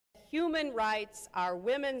human rights are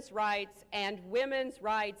women's rights, and women's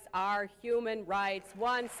rights are human rights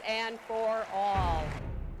once and for all.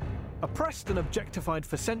 Oppressed and objectified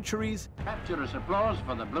for centuries, Rapturous applause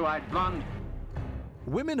for the blue-eyed blonde.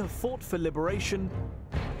 Women have fought for liberation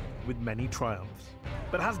with many triumphs.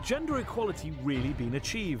 But has gender equality really been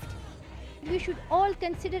achieved? We should all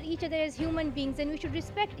consider each other as human beings, and we should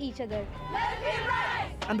respect each other.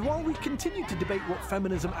 And while we continue to debate what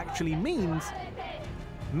feminism actually means,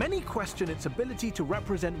 many question its ability to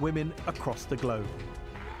represent women across the globe.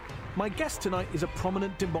 My guest tonight is a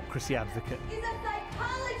prominent democracy advocate. Is a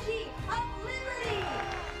psychology of liberty!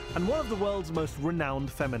 And one of the world's most renowned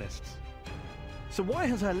feminists. So why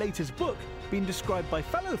has her latest book been described by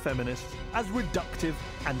fellow feminists as reductive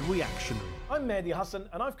and reactionary? I'm Mehdi Hasan,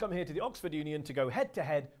 and I've come here to the Oxford Union to go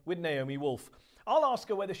head-to-head with Naomi Wolf. I'll ask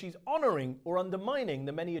her whether she's honouring or undermining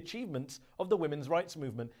the many achievements of the women's rights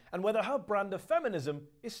movement, and whether her brand of feminism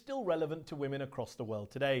is still relevant to women across the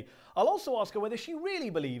world today. I'll also ask her whether she really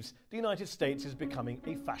believes the United States is becoming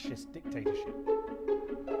a fascist dictatorship.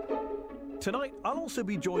 Tonight, I'll also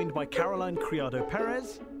be joined by Caroline Criado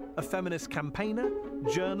Perez, a feminist campaigner,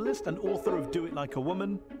 journalist and author of Do It Like a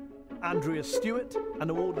Woman, Andrea Stewart, an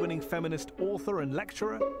award-winning feminist author and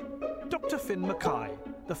lecturer, Dr. Finn Mackay,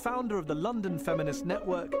 the founder of the London Feminist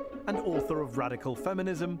Network and author of Radical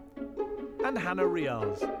Feminism, and Hannah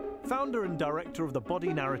Riaz, founder and director of the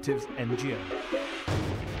Body Narratives NGO.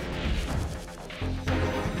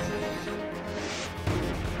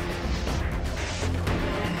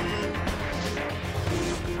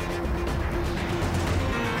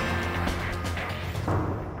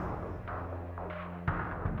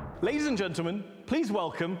 Ladies and gentlemen, please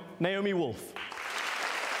welcome Naomi Wolf.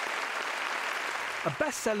 A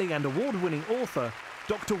best-selling and award-winning author,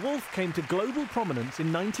 Dr. Wolf came to global prominence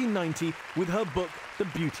in 1990 with her book, The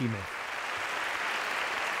Beauty Myth.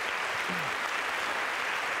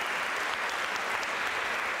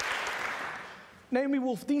 Naomi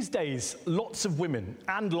Wolf, these days, lots of women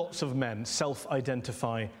and lots of men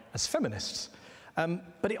self-identify as feminists.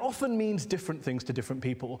 But it often means different things to different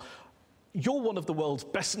people. You're one of the world's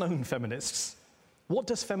best-known feminists. What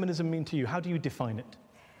does feminism mean to you? How do you define it?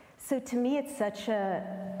 So to me, it's such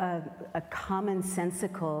a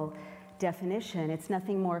commonsensical definition. It's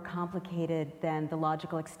nothing more complicated than the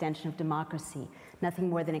logical extension of democracy, nothing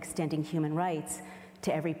more than extending human rights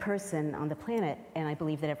to every person on the planet, and I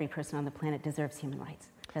believe that every person on the planet deserves human rights.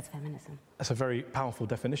 That's feminism. That's a very powerful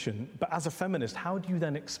definition. But as a feminist, how do you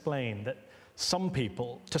then explain that to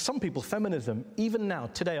some people, feminism, even now,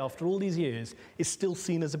 today, after all these years, is still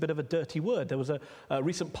seen as a bit of a dirty word? There was a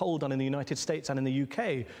recent poll done in the United States and in the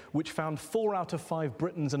UK, which found 4 out of 5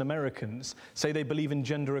 Britons and Americans say they believe in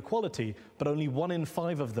gender equality, but only 1 in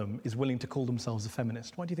 5 of them is willing to call themselves a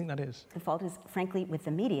feminist. Why do you think that is? The fault is, frankly, with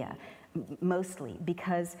the media, mostly,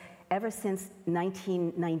 because ever since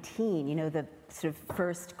 1919, the sort of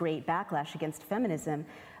first great backlash against feminism,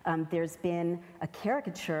 there's been a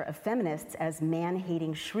caricature of feminists as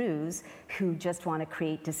man-hating shrews who just want to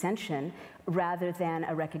create dissension, rather than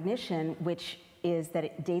a recognition, which is that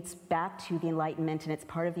it dates back to the Enlightenment, and it's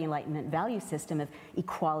part of the Enlightenment value system of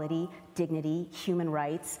equality, dignity, human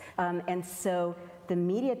rights. And so the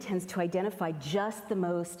media tends to identify just the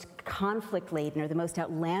most conflict-laden or the most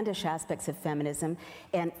outlandish aspects of feminism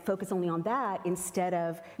and focus only on that, instead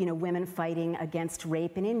of, women fighting against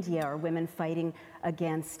rape in India, or women fighting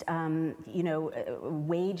against,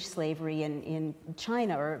 wage slavery in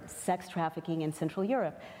China, or sex trafficking in Central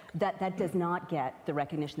Europe. That does not get the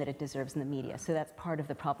recognition that it deserves in the media. So that's part of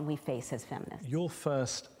the problem we face as feminists. Your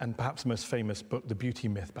first and perhaps most famous book, The Beauty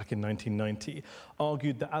Myth, back in 1990,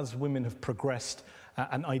 argued that as women have progressed,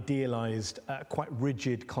 an idealized, quite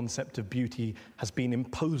rigid concept of beauty has been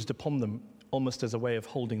imposed upon them, almost as a way of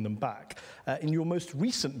holding them back. In your most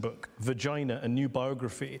recent book, Vagina, A New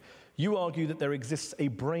Biography, you argue that there exists a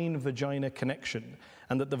brain-vagina connection,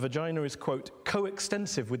 and that the vagina is, quote,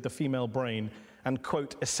 coextensive with the female brain, and,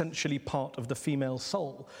 quote, essentially part of the female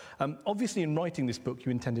soul. Obviously, in writing this book,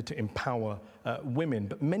 you intended to empower women,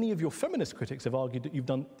 but many of your feminist critics have argued that you've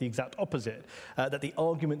done the exact opposite, that the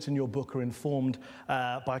arguments in your book are informed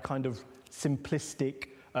by a kind of simplistic,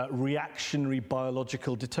 reactionary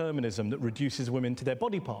biological determinism that reduces women to their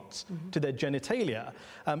body parts, to their genitalia.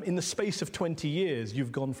 In the space of 20 years,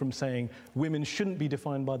 you've gone from saying women shouldn't be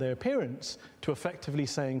defined by their appearance to effectively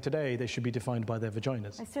saying today they should be defined by their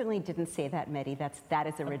vaginas. I certainly didn't say that, Mehdi. That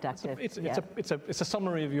is a reductive. It's a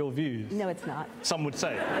summary of your views. No, it's not. Some would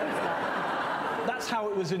say. No, it's not. That's how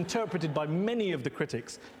it was interpreted by many of the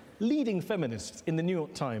critics. leading feminists in the New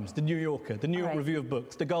York Times, the New Yorker, the New York Review of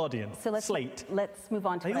Books, the Guardian, Slate. Let's move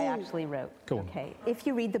on to what I actually wrote. Go on. Okay. If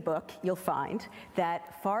you read the book, you'll find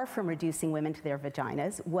that far from reducing women to their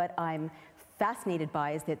vaginas, what I'm fascinated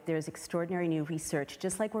by is that there's extraordinary new research,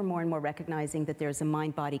 just like we're more and more recognizing that there's a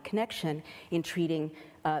mind-body connection in treating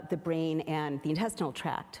the brain and the intestinal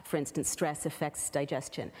tract. For instance, stress affects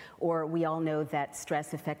digestion, or we all know that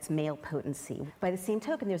stress affects male potency. By the same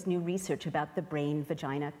token, there's new research about the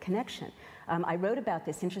brain-vagina connection. I wrote about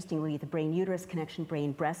this, interestingly, the brain-uterus connection,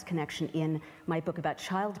 brain-breast connection in my book about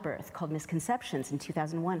childbirth called Misconceptions in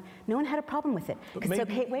 2001. No one had a problem with it. Because it's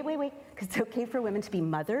okay, because it's okay for women to be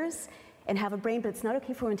mothers and have a brain, but it's not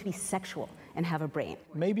okay for women to be sexual and have a brain.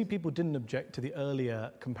 Maybe people didn't object to the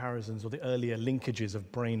earlier comparisons or the earlier linkages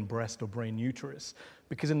of brain breast or brain uterus,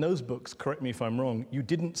 because in those books, correct me if I'm wrong, you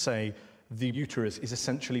didn't say the uterus is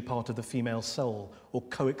essentially part of the female soul or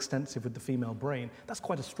coextensive with the female brain. That's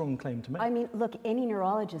quite a strong claim to make. I mean, look, any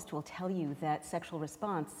neurologist will tell you that sexual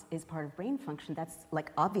response is part of brain function. That's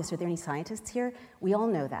like obvious. Are there any scientists here? We all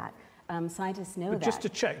know that. Scientists know that. But just to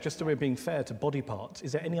check, just so we're being fair to body parts,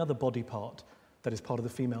 is there any other body part that is part of the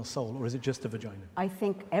female soul, or is it just the vagina? I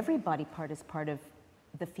think every body part is part of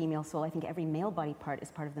the female soul. I think every male body part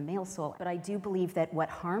is part of the male soul. But I do believe that what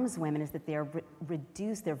harms women is that they are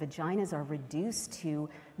reduced, their vaginas are reduced to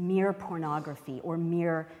mere pornography or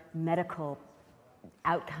mere medical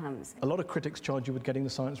outcomes. A lot of critics charge you with getting the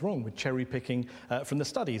science wrong, with cherry-picking from the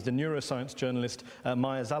studies. The neuroscience journalist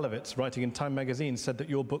Maya Zalovitz, writing in Time magazine, said that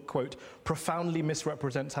your book, quote, profoundly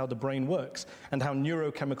misrepresents how the brain works and how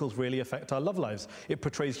neurochemicals really affect our love lives. It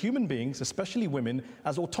portrays human beings, especially women,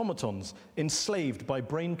 as automatons, enslaved by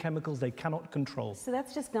brain chemicals they cannot control. So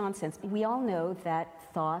that's just nonsense. We all know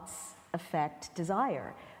that thoughts affect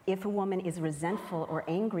desire. If a woman is resentful or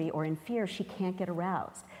angry or in fear, she can't get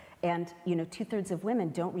aroused. And, you know, 2/3 of women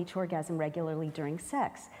don't reach orgasm regularly during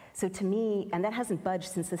sex. So to me, and that hasn't budged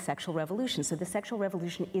since the sexual revolution, so the sexual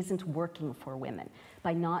revolution isn't working for women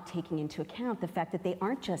by not taking into account the fact that they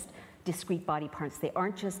aren't just discrete body parts, they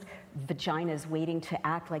aren't just vaginas waiting to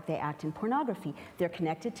act like they act in pornography. They're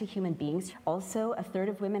connected to human beings. Also, 1/3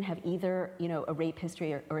 of women have either, you know, a rape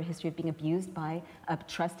history or a history of being abused by a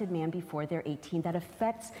trusted man before they're 18. That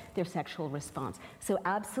affects their sexual response. So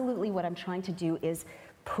absolutely what I'm trying to do is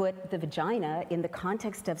put the vagina in the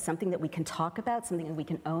context of something that we can talk about, something that we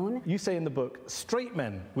can own. You say in the book, straight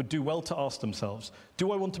men would do well to ask themselves,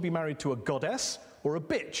 do I want to be married to a goddess or a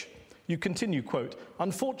bitch? You continue, quote,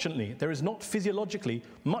 unfortunately, there is not physiologically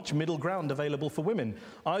much middle ground available for women.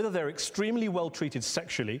 Either they're extremely well treated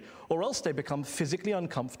sexually, or else they become physically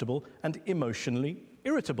uncomfortable and emotionally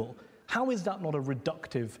irritable. How is that not a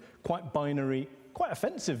reductive, quite binary, quite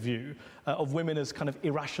offensive view of women as kind of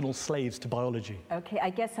irrational slaves to biology? Okay, I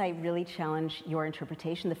guess I really challenge your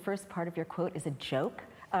interpretation. The first part of your quote is a joke.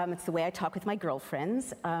 It's the way I talk with my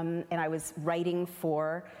girlfriends, and I was writing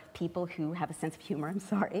for people who have a sense of humor, I'm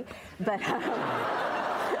sorry, but...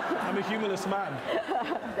 I'm a humorless man.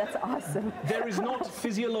 That's awesome. There is not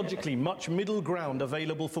physiologically much middle ground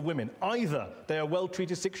available for women. Either they are well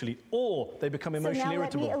treated sexually, or they become emotionally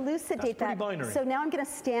irritable. So now let me elucidate that. That's pretty binary. So now I'm going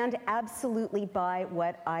to stand absolutely by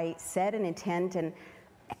what I said and intend and,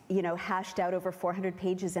 you know, hashed out over 400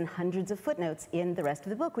 pages and hundreds of footnotes in the rest of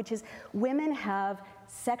the book, which is women have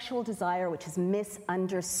sexual desire which is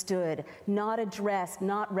misunderstood, not addressed,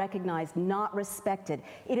 not recognized, not respected.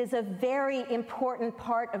 It is a very important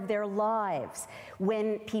part of their lives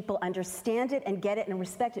when people understand it and get it and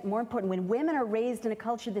respect it. More important, when women are raised in a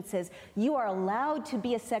culture that says you are allowed to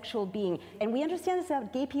be a sexual being. And we understand this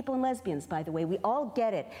about gay people and lesbians, by the way. We all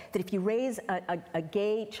get it, that if you raise a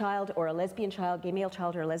gay child or a lesbian child, gay male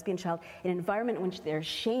child or a lesbian child, in an environment in which they're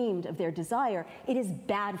ashamed of their desire, it is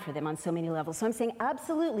bad for them on so many levels. So I'm saying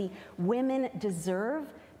absolutely, women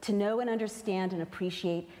deserve to know and understand and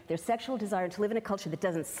appreciate their sexual desire, to live in a culture that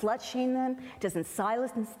doesn't slut-shame them, doesn't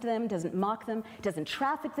silence them, doesn't mock them, doesn't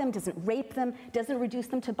traffic them, doesn't rape them, doesn't reduce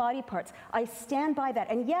them to body parts. I stand by that.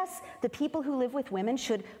 And yes, the people who live with women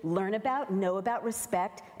should learn about, know about,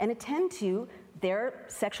 respect, and attend to their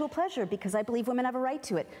sexual pleasure, because I believe women have a right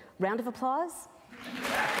to it. Round of applause.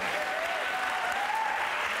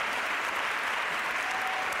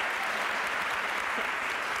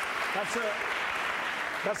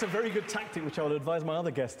 That's a very good tactic, which I would advise my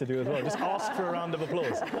other guests to do as well. Just ask for a round of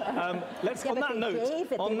applause.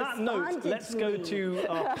 On that note, let's go to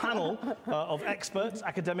our panel of experts,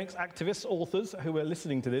 academics, activists, authors who are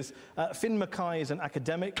listening to this. Finn Mackay is an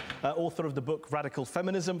academic, author of the book Radical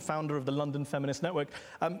Feminism, founder of the London Feminist Network.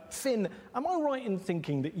 Finn, am I right in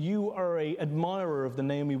thinking that you are an admirer of the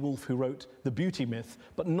Naomi Wolf who wrote The Beauty Myth,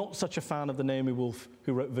 but not such a fan of the Naomi Wolf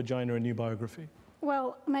who wrote Vagina, a New Biography?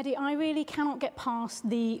 Well, Mehdi, I really cannot get past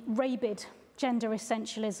the rabid gender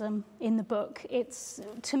essentialism in the book.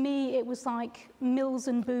 To me, it was like Mills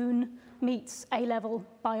and Boon meets A-level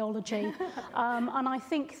biology. And I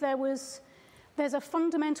think there's a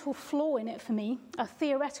fundamental flaw in it for me, a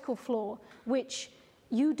theoretical flaw, which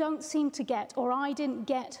you don't seem to get, or I didn't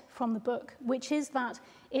get from the book, which is that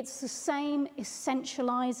it's the same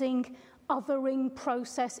essentializing, othering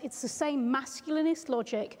process. It's the same masculinist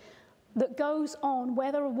logic that goes on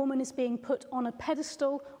whether a woman is being put on a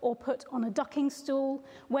pedestal or put on a ducking stool,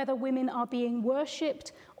 whether women are being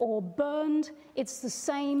worshipped or burned. It's the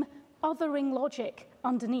same othering logic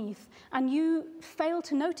underneath. And you fail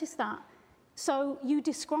to notice that. So you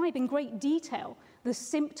describe in great detail the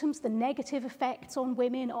symptoms, the negative effects on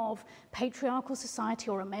women of patriarchal society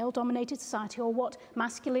or a male-dominated society, or what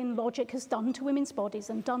masculine logic has done to women's bodies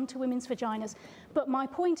and done to women's vaginas. But my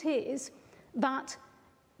point is that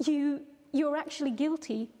you're actually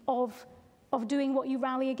guilty of doing what you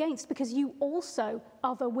rally against, because you also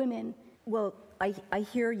other women. Well, I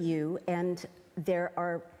hear you, and there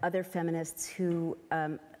are other feminists who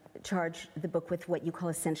charge the book with what you call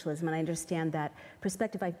essentialism, and I understand that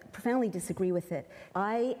perspective. I profoundly disagree with it.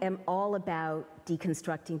 I am all about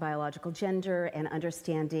deconstructing biological gender and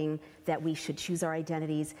understanding that we should choose our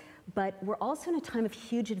identities, but we're also in a time of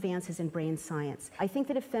huge advances in brain science. I think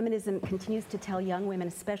that if feminism continues to tell young women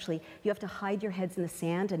especially, you have to hide your heads in the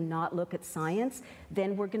sand and not look at science,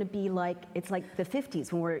 then we're going to be like, it's like the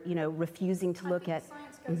 50s when we're, refusing to look at...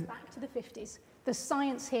 Science goes back to the 50s. The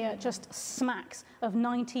science here just smacks of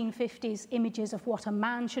 1950s images of what a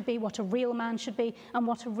man should be, what a real man should be, and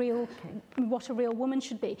what a real woman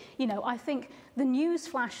should be. I think the news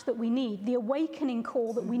flash that we need, the awakening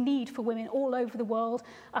call that we need for women all over the world,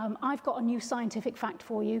 I've got a new scientific fact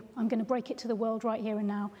for you. I'm going to break it to the world right here and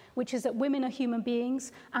now, which is that women are human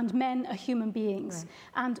beings and men are human beings.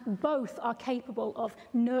 Right. And both are capable of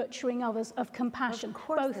nurturing others, of compassion.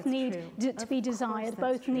 Both need to be desired.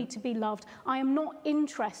 Both need to be loved. I am not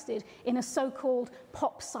interested in a so-called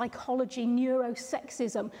pop psychology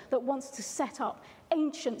neurosexism that wants to set up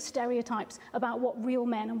ancient stereotypes about what real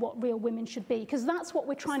men and what real women should be, because that's what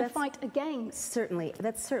we're trying to fight against. Certainly.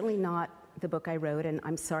 That's certainly not the book I wrote, and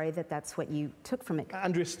I'm sorry that that's what you took from it.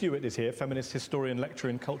 Andrea Stewart is here, feminist historian, lecturer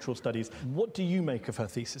in cultural studies. What do you make of her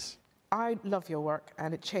thesis? I love your work,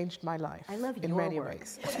 and it changed my life. I love in many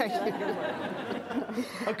ways. Thank you.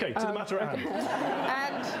 Okay, to the matter at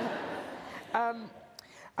hand. And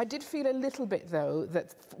I did feel a little bit, though,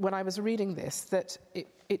 that when I was reading this, that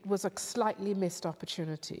it was a slightly missed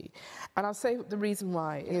opportunity. And I'll say the reason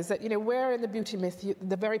why is that, where in The Beauty Myth,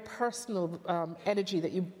 the very personal energy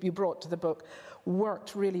that you brought to the book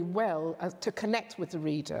worked really well to connect with the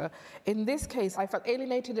reader. In this case, I felt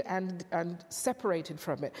alienated and separated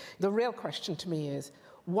from it. The real question to me is,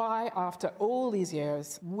 why, after all these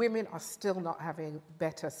years, women are still not having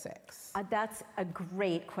better sex? That's a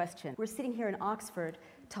great question. We're sitting here in Oxford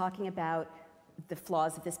talking about the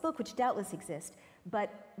flaws of this book, which doubtless exist.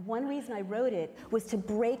 But one reason I wrote it was to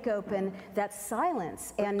break open that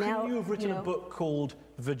silence. But now you have written a book called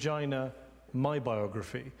Vagina, My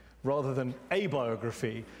Biography, rather than a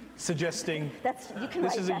biography, suggesting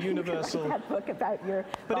this is a universal... You can write that book about your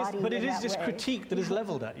body. But it is this critique that is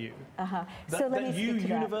levelled at you. That you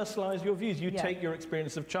universalise your views. You take your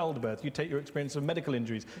experience of childbirth, you take your experience of medical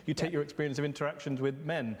injuries, you take your experience of interactions with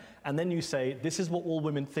men, and then you say, this is what all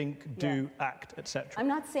women think, do, act, etc. I'm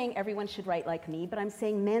not saying everyone should write like me, but I'm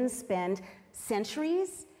saying men spend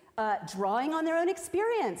centuries drawing on their own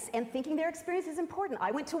experience and thinking their experience is important.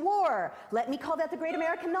 I went to war. Let me call that the great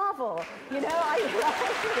American novel.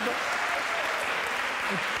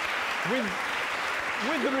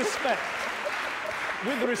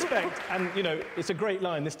 With the respect, and it's a great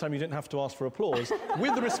line, this time you didn't have to ask for applause.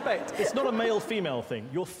 With the respect, it's not a male-female thing.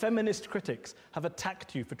 Your feminist critics have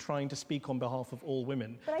attacked you for trying to speak on behalf of all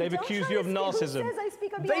women. They've accused you of narcissism. Who says I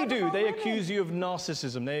speak on they behalf do. of all They women? accuse you of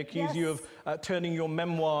narcissism. They accuse you of turning your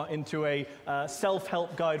memoir into a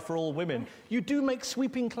self-help guide for all women. You do make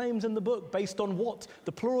sweeping claims in the book based on what?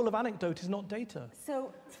 The plural of anecdote is not data.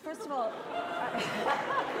 So, first of all,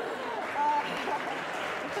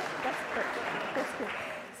 that's good.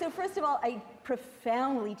 So first of all, I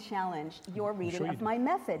profoundly challenge your reading of my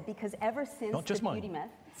method, because ever since Not just the beauty myth,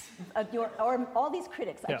 or all these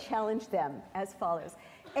critics, I challenge them as follows.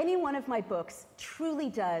 Any one of my books truly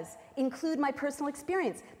does include my personal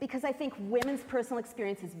experience, because I think women's personal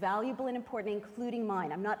experience is valuable and important, including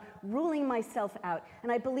mine. I'm not ruling myself out.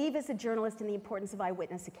 And I believe as a journalist in the importance of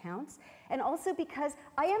eyewitness accounts, and also because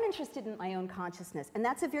I am interested in my own consciousness. And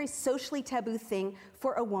that's a very socially taboo thing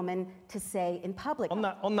for a woman to say in public.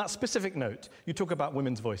 On that specific note, you talk about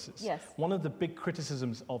women's voices. Yes. One of the big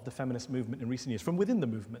criticisms of the feminist movement in recent years, from within the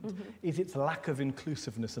movement, is its lack of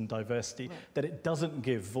inclusiveness and diversity, that it doesn't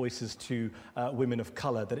give voices to women of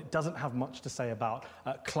colour, that it doesn't have much to say about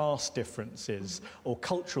class differences or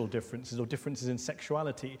cultural differences or differences in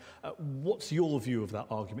sexuality. What's your view of that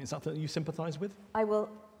argument? Is that something you sympathise with? I will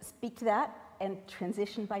speak to that and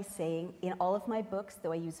transition by saying, in all of my books,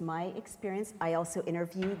 though I use my experience, I also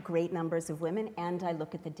interview great numbers of women, and I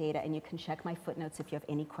look at the data, and you can check my footnotes if you have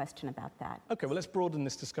any question about that. Okay, well, let's broaden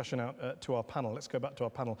this discussion out to our panel. Let's go back to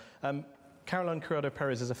our panel. Caroline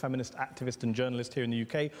Criado-Perez is a feminist activist and journalist here in the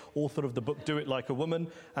UK, author of the book Do It Like a Woman,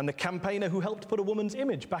 and the campaigner who helped put a woman's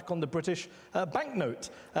image back on the British banknote.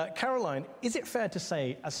 Caroline, is it fair to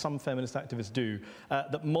say, as some feminist activists do,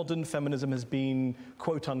 that modern feminism has been,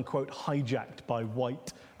 quote-unquote, hijacked by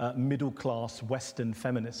white, middle-class Western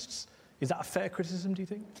feminists? Is that a fair criticism, do you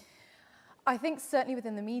think? I think certainly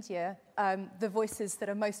within the media, the voices that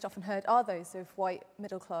are most often heard are those of white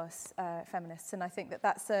middle-class feminists, and I think that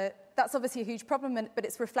that's obviously a huge problem, but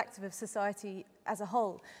it's reflective of society as a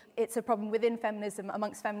whole. It's a problem within feminism,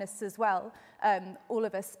 amongst feminists as well. All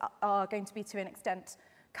of us are going to be, to an extent,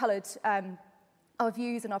 coloured. Our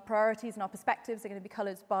views and our priorities and our perspectives are going to be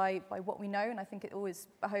coloured by what we know, and I think it always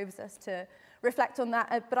behoves us to reflect on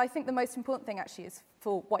that. But I think the most important thing actually is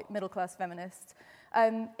for white middle-class feminists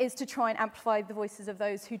is to try and amplify the voices of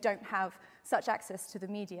those who don't have such access to the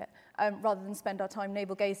media, rather than spend our time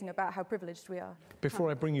navel-gazing about how privileged we are. Before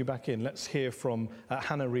I bring you back in, let's hear from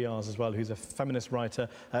Hannah Riaz as well, who's a feminist writer,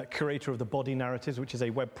 curator of The Body Narratives, which is a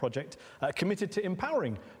web project committed to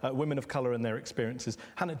empowering women of colour and their experiences.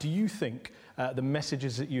 Hannah, do you think the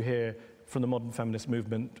messages that you hear from the modern feminist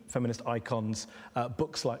movement, feminist icons,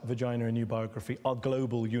 books like Vagina, A New Biography, are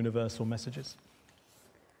global, universal messages?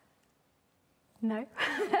 No.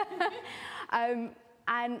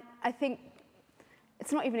 And I think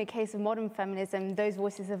it's not even a case of modern feminism. Those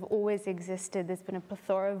voices have always existed. There's been a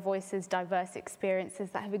plethora of voices, diverse experiences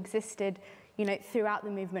that have existed, you know, throughout the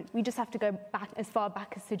movement. We just have to go back as far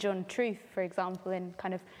back as Sojourner Truth, for example, in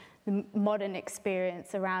kind of the modern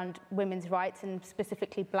experience around women's rights and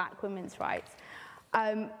specifically black women's rights.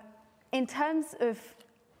 In terms of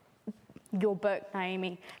your book,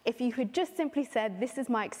 Naomi, if you had just simply said, this is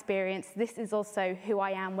my experience, this is also who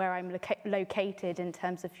I am, where I'm located in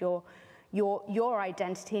terms of your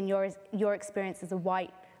identity and your experience as a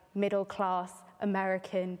white, middle-class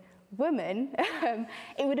American woman,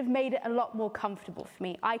 it would have made it a lot more comfortable for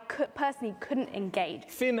me. I personally couldn't engage.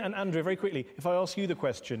 Finn and Andrea, very quickly, if I ask you the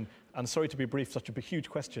question, and sorry to be brief, such a huge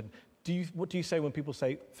question, what do you say when people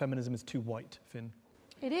say feminism is too white, Finn?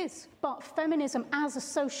 It is, but feminism as a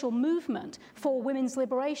social movement for women's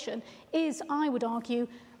liberation is, I would argue,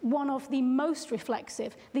 one of the most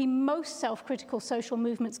reflexive, the most self-critical social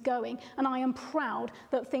movements going, and I am proud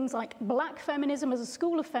that things like black feminism as a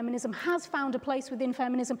school of feminism has found a place within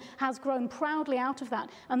feminism, has grown proudly out of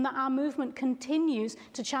that, and that our movement continues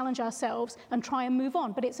to challenge ourselves and try and move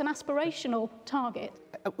on, but it's an aspirational target.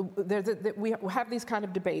 We have these kind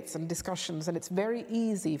of debates and discussions, and it's very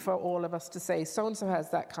easy for all of us to say, so-and-so has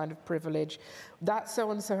that kind of privilege, that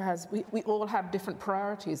so-and-so has, we all have different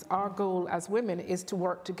priorities. Our goal as women is to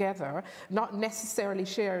work together, not necessarily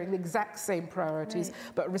sharing the exact same priorities,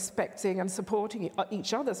 right, but respecting and supporting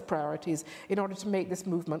each other's priorities in order to make this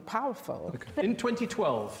movement powerful. Okay. In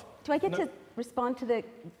 2012... Do I get to respond to the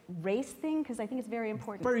race thing? Because I think it's very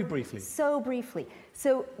important. Very briefly. So briefly.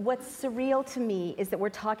 So what's surreal to me is that we're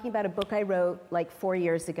talking about a book I wrote like 4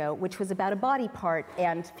 years ago, which was about a body part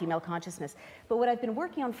and female consciousness. But what I've been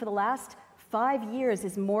working on for the last 5 years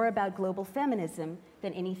is more about global feminism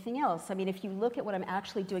than anything else. I mean, if you look at what I'm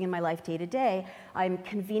actually doing in my life day to day, I'm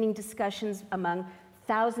convening discussions among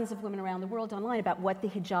thousands of women around the world online about what the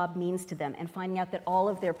hijab means to them and finding out that all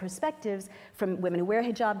of their perspectives, from women who wear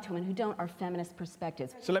hijab to women who don't, are feminist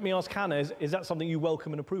perspectives. So let me ask Hannah, is that something you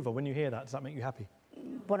welcome and approve of? When you hear that, does that make you happy?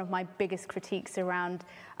 One of my biggest critiques around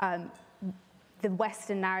the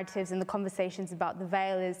Western narratives and the conversations about the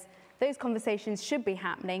veil is those conversations should be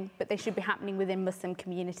happening, but they should be happening within Muslim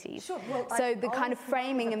communities. Sure. Well, so the kind of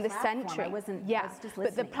framing in the century,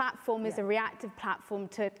 but the platform is a reactive platform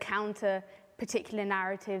to counter particular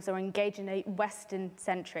narratives or engage in a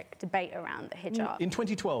Western-centric debate around the hijab. In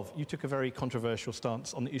 2012, you took a very controversial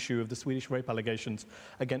stance on the issue of the Swedish rape allegations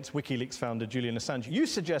against WikiLeaks founder Julian Assange. You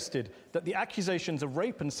suggested that the accusations of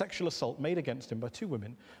rape and sexual assault made against him by 2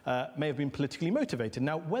 women may have been politically motivated.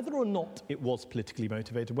 Now, whether or not it was politically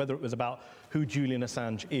motivated, whether it was about who Julian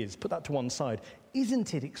Assange is, put that to one side,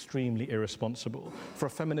 isn't it extremely irresponsible for a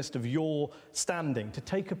feminist of your standing to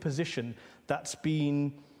take a position that's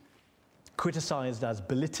been criticised as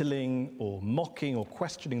belittling or mocking or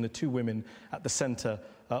questioning the 2 women at the centre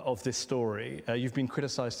of this story? You've been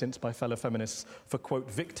criticised since by fellow feminists for, quote,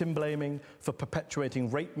 victim blaming, for perpetuating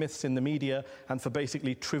rape myths in the media, and for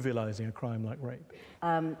basically trivialising a crime like rape.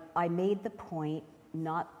 I made the point,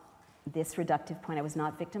 not this reductive point. I was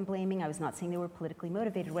not victim blaming. I was not saying they were politically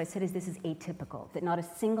motivated. What I said is this is atypical, that not a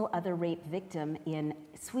single other rape victim in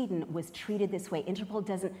Sweden was treated this way. Interpol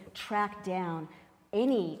doesn't track down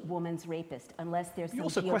any woman's rapist unless there's some You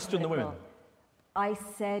also questioned the women. I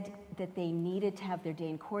said that they needed to have their day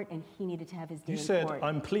in court, and he needed to have his day in court. You said,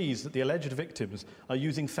 I'm pleased that the alleged victims are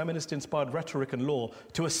using feminist-inspired rhetoric and law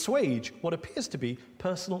to assuage what appears to be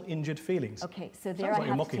personal injured feelings. Okay, so there I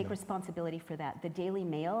have to take responsibility for that. The Daily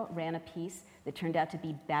Mail ran a piece that turned out to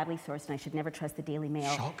be badly sourced, and I should never trust the Daily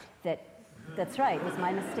Mail. Shock. That's right, it was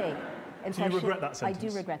my mistake. And so you regret that sentence? I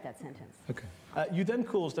do regret that sentence. Okay. You then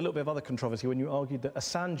caused a little bit of other controversy when you argued that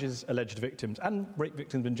Assange's alleged victims, and rape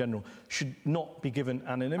victims in general, should not be given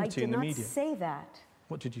anonymity in the media. I did not say that.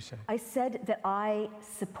 What did you say? I said that I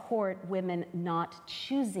support women not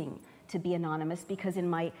choosing to be anonymous because in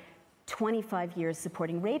my 25 years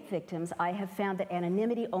supporting rape victims, I have found that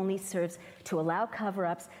anonymity only serves to allow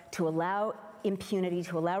cover-ups, to allow impunity,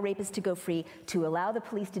 to allow rapists to go free, to allow the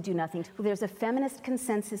police to do nothing. There's a feminist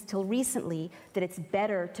consensus till recently that it's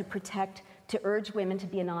better to urge women to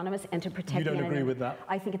be anonymous and to protect the anonymity. You don't agree with that?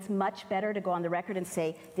 I think it's much better to go on the record and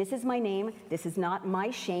say, this is my name, this is not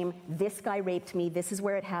my shame, this guy raped me, this is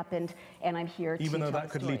where it happened, and I'm here to tell the story. Even though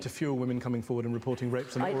that could lead to fewer women coming forward and reporting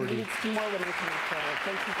rapes than already... It leads to more women coming forward.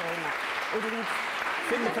 Thank you very much. It leads...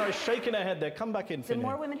 Finn McCurry shaking her head there. Come back in, Finn. The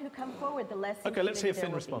more women who come forward, the less... Okay, let's hear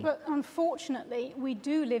Finn respond. But unfortunately, we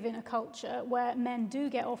do live in a culture where men do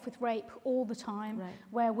get off with rape all the time, right,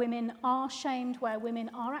 where women are shamed, where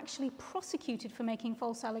women are actually prosecuted for making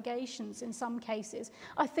false allegations in some cases.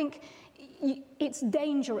 I think it's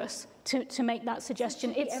dangerous to make that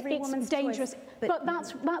suggestion. It's dangerous. But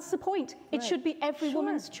that's the point. It should be every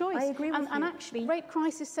woman's choice. I agree with you. And actually, rape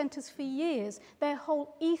crisis centres for years, their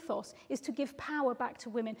whole ethos is to give power back to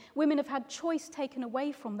women. Women have had choice taken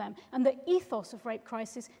away from them. And the ethos of rape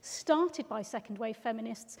crisis, started by second wave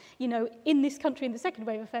feminists, you know, in this country, in the second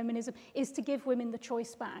wave of feminism, is to give women the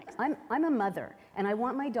choice back. I'm a mother, and I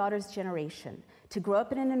want my daughter's generation to grow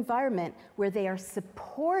up in an environment where they are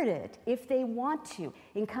supported, if they want to,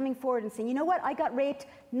 in coming forward and saying, you know what, I got raped,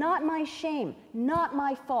 not my shame, not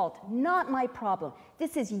my fault, not my problem.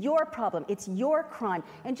 This is your problem, it's your crime.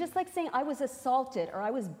 And just like saying I was assaulted, or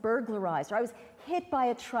I was burglarized, or I was hit by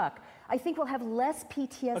a truck, I think we'll have less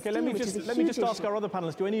PTSD, okay, let me just ask our other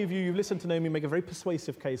panellists, do any of you've listened to Naomi make a very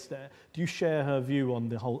persuasive case there, do you share her view on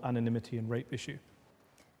the whole anonymity and rape issue?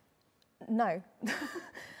 No.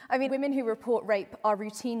 I mean, women who report rape are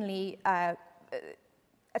routinely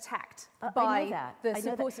attacked by the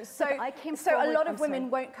supporters. So a lot of women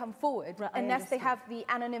won't come forward unless they have the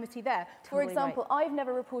anonymity there. For example, I've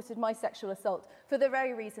never reported my sexual assault for the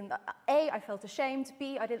very reason that A, I felt ashamed,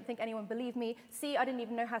 B, I didn't think anyone believed me, C, I didn't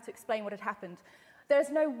even know how to explain what had happened. There's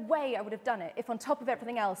no way I would have done it if on top of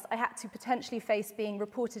everything else I had to potentially face being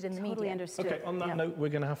reported in the media. Understood. Okay, on that note, we're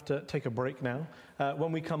going to have to take a break now.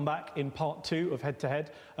 When we come back in part 2 of Head to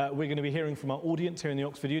Head, we're going to be hearing from our audience here in the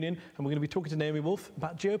Oxford Union, and we're going to be talking to Naomi Wolf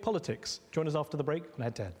about geopolitics. Join us after the break on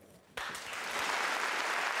Head to Head.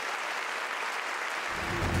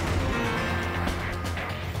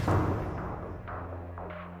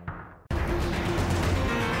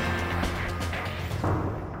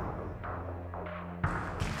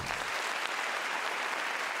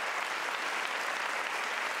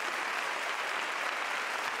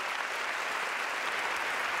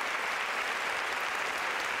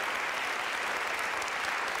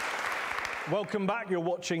 Welcome back. You're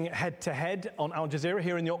watching Head to Head on Al Jazeera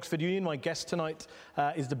here in the Oxford Union. My guest tonight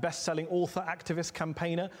is the best-selling author, activist,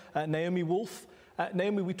 campaigner, Naomi Wolf.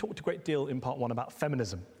 Naomi, we talked a great deal in part 1 about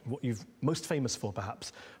feminism, what you're most famous for,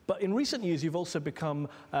 perhaps. But in recent years, you've also become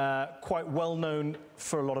quite well known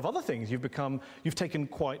for a lot of other things. You've taken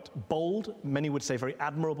quite bold, many would say very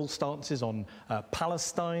admirable stances on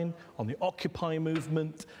Palestine, on the Occupy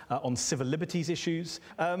movement, on civil liberties issues.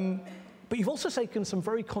 But you've also taken some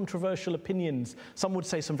very controversial opinions, some would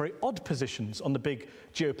say some very odd positions on the big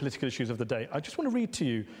geopolitical issues of the day. I just want to read to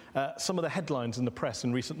you some of the headlines in the press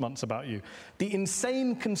in recent months about you. The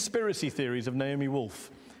insane conspiracy theories of Naomi Wolf.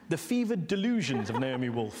 The fevered delusions of Naomi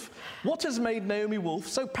Wolf. What has made Naomi Wolf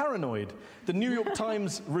so paranoid? The New York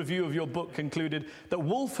Times review of your book concluded that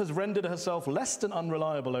Wolf has rendered herself less than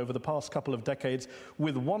unreliable over the past couple of decades,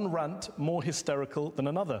 with one rant more hysterical than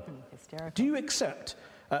another. Do you accept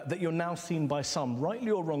that you're now seen by some, rightly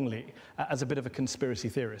or wrongly, as a bit of a conspiracy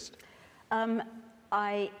theorist?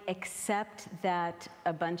 I accept that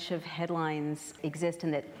a bunch of headlines exist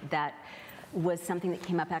and that was something that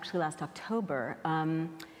came up actually last October.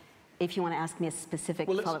 If you want to ask me a specific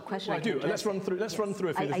follow-up question, I do. Let's run through a few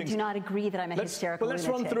of the things. I do not agree that I'm a hysterical lunatic.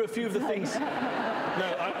 Let's run through a few of the things.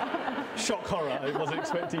 Shock horror. I wasn't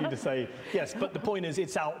expecting you to say yes, but the point is,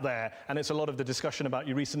 it's out there, and it's a lot of the discussion about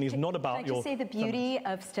you recently is not about your. Can I just say the beauty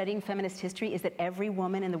of studying feminist history is that every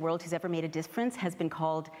woman in the world who's ever made a difference has been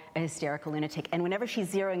called a hysterical lunatic, and whenever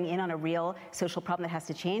she's zeroing in on a real social problem that has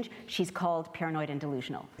to change, she's called paranoid and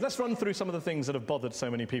delusional. Let's run through some of the things that have bothered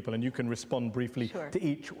so many people, and you can respond briefly to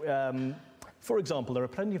each. For example, there are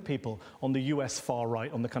plenty of people on the US far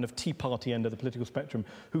right, on the kind of Tea Party end of the political spectrum,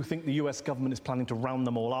 who think the US government is planning to round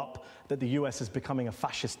them all up, that the US is becoming a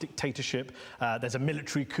fascist dictatorship, there's a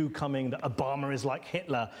military coup coming, that Obama is like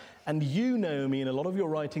Hitler. And you, Naomi, in a lot of your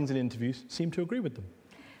writings and interviews, seem to agree with them.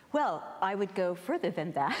 Well, I would go further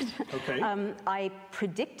than that. Okay. I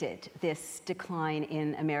predicted this decline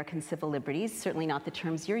in American civil liberties, certainly not the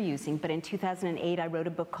terms you're using, but in 2008 I wrote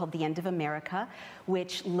a book called The End of America,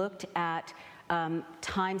 which looked at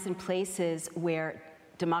times and places where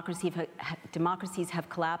democracies have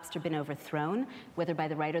collapsed or been overthrown, whether by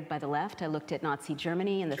the right or by the left. I looked at Nazi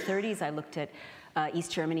Germany in the 30s, I looked at East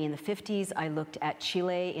Germany in the 50s, I looked at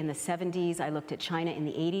Chile in the 70s, I looked at China in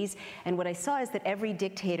the 80s, and what I saw is that every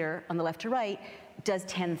dictator on the left or right does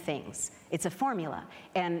 10 things. It's a formula,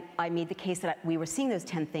 and I made the case that we were seeing those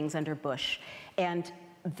 10 things under Bush, and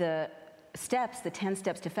the 10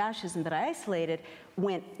 steps to fascism that I isolated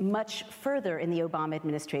went much further in the Obama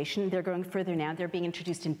administration. They're going further now. They're being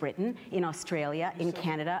introduced in Britain, in Australia, in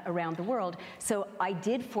Canada, around the world. So I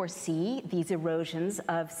did foresee these erosions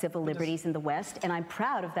of civil liberties in the West, and I'm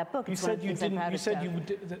proud of that book. You said you didn't. You said you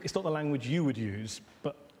would. It's not the language you would use,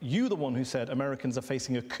 but you the one who said Americans are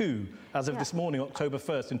facing a coup as of this morning, October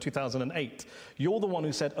 1st in 2008. You're the one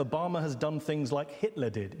who said Obama has done things like Hitler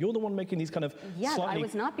did. You're the one making these kind of I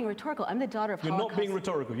was not being rhetorical. I'm the daughter of Holocaust. You're not being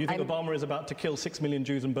rhetorical. You think Obama is about to kill 6 million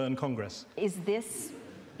Jews and burn Congress. Is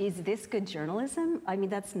this good journalism? I mean,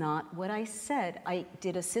 that's not what I said. I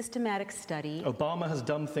did a systematic study. Obama has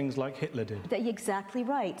done things like Hitler did. Exactly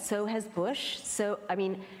right. So has Bush. So, I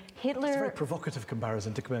mean, Hitler... It's a very provocative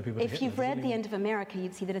comparison to compare people to Hitler. If you've read The End of America,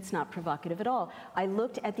 you'd see that it's not provocative at all. I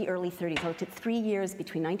looked at the early 30s. I looked at 3 years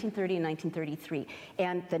between 1930 and 1933.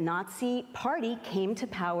 And the Nazi Party came to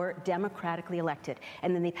power democratically elected.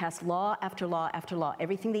 And then they passed law after law after law.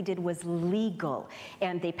 Everything they did was legal.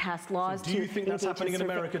 And they passed laws to... Do you think that's happening in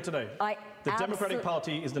America today? The Democratic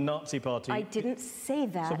Party is the Nazi Party. I didn't say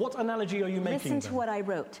that. So what analogy are you making? Listen to what I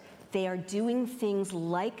wrote. They are doing things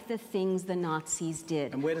like the things the Nazis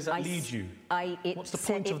did. And where does that lead you? What's the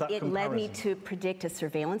point of that comparison? It led me to predict a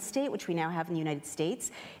surveillance state, which we now have in the United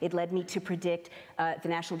States. It led me to predict the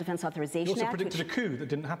National Defense Authorization Act. You also predicted a coup that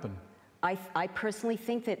didn't happen. I personally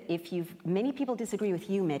think that many people disagree with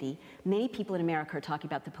you, Mehdi. Many people in America are talking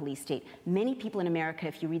about the police state. Many people in America,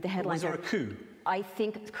 if you read the headlines... Was there a coup? I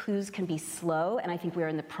think coups can be slow, and I think we're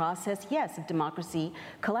in the process, yes, of democracy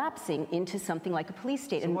collapsing into something like a police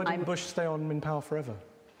state. So why didn't Bush stay on in power forever?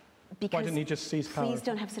 Because why didn't he just seize power? Please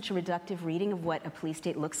don't have such a reductive reading of what a police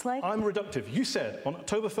state looks like. I'm reductive. You said on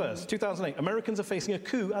October 1st, 2008, Americans are facing a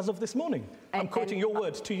coup as of this morning. I'm quoting your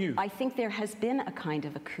words to you. I think there has been a kind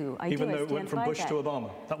of a coup. Even though it went from Bush to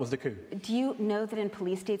Obama. That was the coup. Do you know that in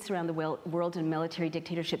police states around the world and military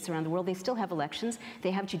dictatorships around the world, they still have elections,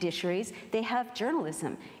 they have judiciaries, they have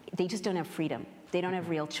journalism. They just don't have freedom. They don't have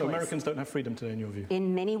real choice. So Americans don't have freedom today, in your view?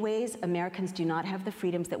 In many ways, Americans do not have the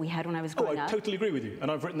freedoms that we had when I was growing up. I totally agree with you,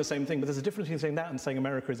 and I've written the same thing, but there's a difference between saying that and saying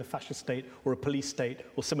America is a fascist state or a police state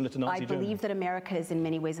or similar to Nazi Germany. I believe that America is in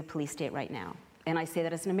many ways a police state right now. And I say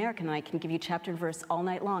that as an American, and I can give you chapter and verse all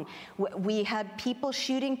night long. We had people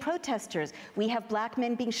shooting protesters. We have black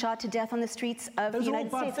men being shot to death on the streets of the United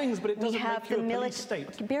States. Those are all bad things, but it doesn't make you a police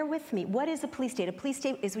state. Bear with me. What is a police state? A police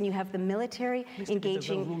state is when you have the military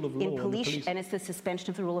engaging in police, and it's the suspension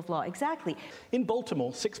of the rule of law. Exactly. In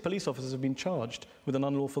Baltimore, 6 police officers have been charged with an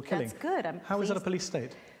unlawful killing. That's good. How is that a police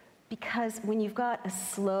state? Because when you've got a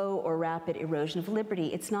slow or rapid erosion of liberty,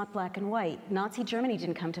 it's not black and white. Nazi Germany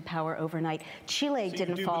didn't come to power overnight. Chile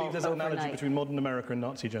didn't fall overnight. So you do believe there's an analogy between modern America and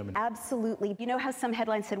Nazi Germany? Absolutely. You know how some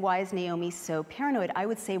headlines said, why is Naomi so paranoid? I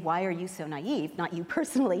would say, why are you so naive? Not you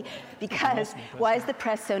personally, because why is the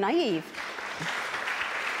press so naive?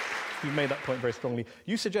 You've made that point very strongly.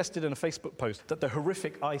 You suggested in a Facebook post that the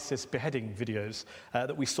horrific ISIS beheading videos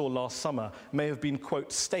that we saw last summer may have been,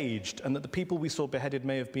 quote, staged, and that the people we saw beheaded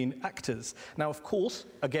may have been actors. Now, of course,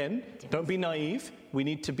 again, don't be naive. We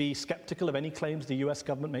need to be skeptical of any claims the US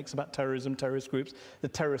government makes about terrorism, terrorist groups, the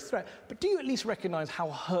terrorist threat. But do you at least recognize how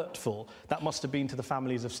hurtful that must have been to the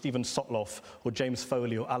families of Stephen Sotloff or James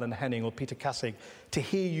Foley or Alan Henning or Peter Kassig to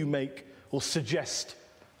hear you make or suggest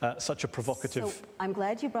such a provocative So I'm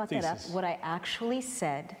glad you brought thesis. that up. What I actually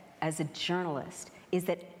said as a journalist is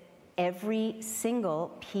that every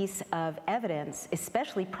single piece of evidence,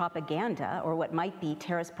 especially propaganda, or what might be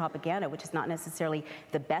terrorist propaganda, which is not necessarily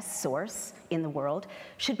the best source in the world,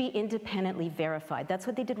 should be independently verified. That's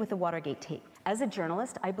what they did with the Watergate tape. As a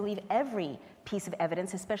journalist, I believe every piece of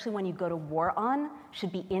evidence, especially when you go to war on,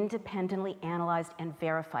 should be independently analyzed and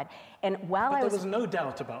verified. And while But there was no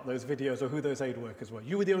doubt about those videos or who those aid workers were.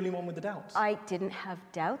 You were the only one with the doubts. I didn't have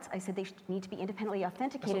doubts. I said they need to be independently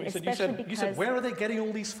authenticated, That's what especially because... because... You said, where are they getting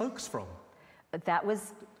all these folks from? That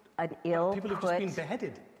was an ill People have just been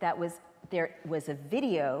beheaded. There was a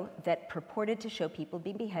video that purported to show people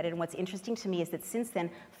being beheaded, and what's interesting to me is that since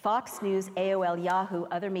then, Fox News, AOL, Yahoo,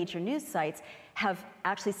 other major news sites have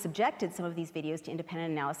actually subjected some of these videos to independent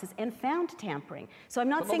analysis and found tampering. So I'm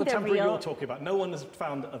not saying they're real. But not the tampering you're talking about. No one has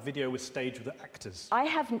found a video was staged with the actors.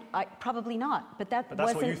 Probably not, but that But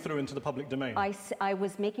that's wasn't... what you threw into the public domain. I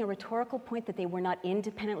was making a rhetorical point that they were not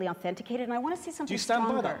independently authenticated, and I want to say something Do you stand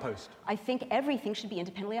stronger. by that post? I think everything should be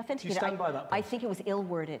independently authenticated. Do you stand by that post? I think it was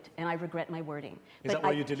ill-worded, and I regret my wording. Is that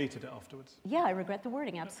why you deleted it afterwards? Yeah, I regret the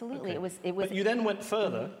wording, absolutely. Okay. It was. But you then went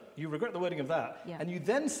further, you regret the wording of that, Yeah. and you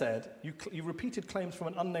then said, you repeated claims from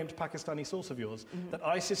an unnamed Pakistani source of yours, that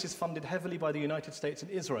ISIS is funded heavily by the United States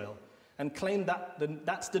and Israel, and claimed that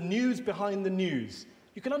that's the news behind the news.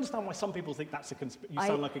 You can understand why some people think that's you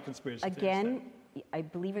sound like a conspiracy theorist. Again, I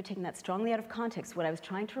believe you're taking that strongly out of context. What I was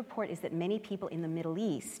trying to report is that many people in the Middle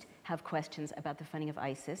East have questions about the funding of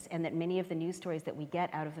ISIS, and that many of the news stories that we get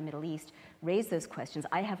out of the Middle East raise those questions.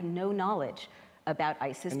 I have no knowledge about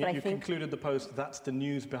ISIS, and but yet I think... you concluded the post, that's the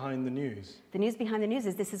news behind the news. The news behind the news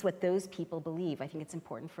is this is what those people believe. I think it's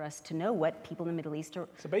important for us to know what people in the Middle East are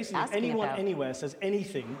So basically, if asking anyone about. anywhere says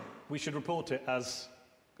anything, we should report it as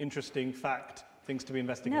interesting fact, things to be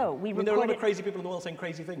investigated. No, there are a lot of crazy people in the world saying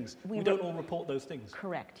crazy things. We don't all report those things.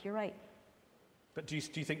 Correct, you're right. But do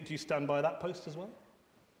you stand by that post as well?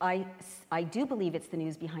 I do believe it's the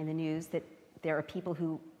news behind the news, that there are people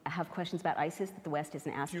who have questions about ISIS that the West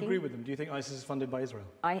isn't asking. Do you agree with them? Do you think ISIS is funded by Israel?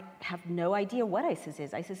 I have no idea what ISIS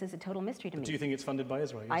is. ISIS is a total mystery to me. Do you think it's funded by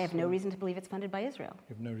Israel? I have no reason to believe it's funded by Israel.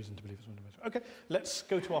 You have no reason to believe it's funded by Israel. Okay, let's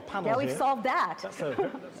go to our panel Now here. we've solved that. That's a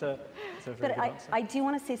very But good answer. I do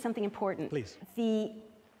want to say something important. Please. The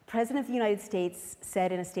President of the United States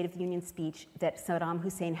said in a State of the Union speech that Saddam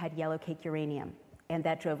Hussein had yellow cake uranium, and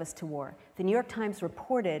that drove us to war. The New York Times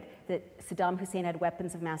reported that Saddam Hussein had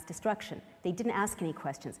weapons of mass destruction. They didn't ask any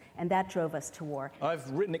questions, and that drove us to war. I've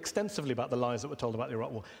written extensively about the lies that were told about the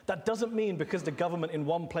Iraq War. That doesn't mean because the government in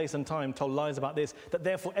one place and time told lies about this, that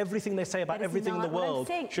therefore everything they say about everything in the world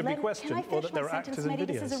should be questioned, or that there are actors in videos.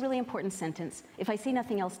 This is a really important sentence. If I say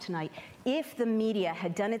nothing else tonight, if the media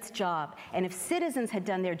had done its job, and if citizens had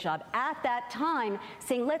done their job at that time,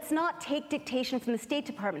 saying let's not take dictation from the State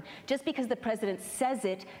Department, just because the president says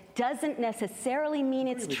it doesn't necessarily mean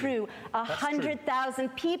it's true. 100,000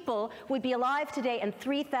 people would be alive today, and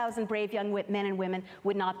 3,000 brave young men and women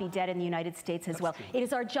would not be dead in the United States as well. It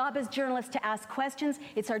is our job as journalists to ask questions.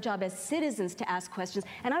 It's our job as citizens to ask questions.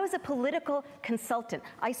 And I was a political consultant.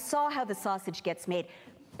 I saw how the sausage gets made.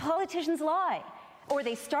 Politicians lie, or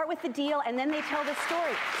they start with the deal and then they tell the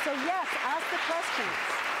story. So yes, ask the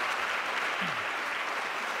questions.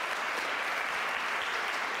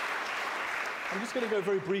 I'm just going to go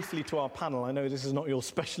very briefly to our panel. I know this is not your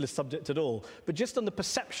specialist subject at all, but just on the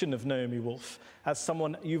perception of Naomi Wolf, as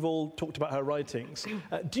someone, you've all talked about her writings.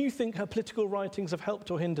 Do you think her political writings have helped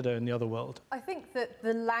or hindered her in the other world? I think that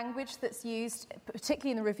the language that's used,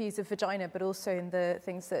 particularly in the reviews of Vagina, but also in the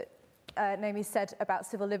things that Naomi said about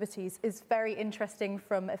civil liberties is very interesting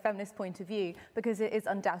from a feminist point of view, because it is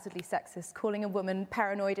undoubtedly sexist. Calling a woman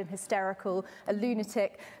paranoid and hysterical, a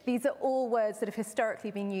lunatic, these are all words that have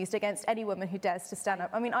historically been used against any woman who dares to stand up.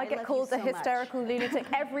 I mean, I get called a hysterical lunatic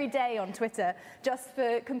every day on Twitter just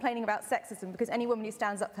for complaining about sexism, because any woman who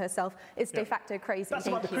stands up for herself is de facto crazy. That's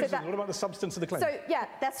about the criticism. What about the substance of the claim? So, yeah,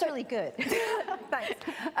 that's really good. Thanks.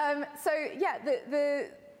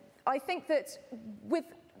 I think that with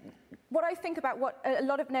what I think about what a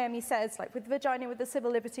lot of Naomi says, like with vagina, with the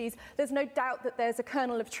civil liberties, there's no doubt that there's a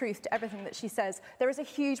kernel of truth to everything that she says. There is a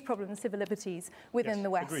huge problem with civil liberties within the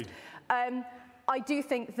West. Agreed. I do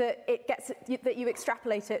think that that you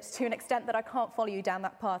extrapolate it to an extent that I can't follow you down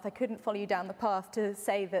that path. I couldn't follow you down the path to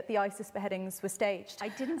say that the ISIS beheadings were staged. I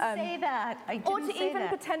didn't say that. Or to even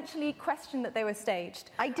potentially question that they were staged.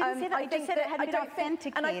 I didn't say that. I just said it had been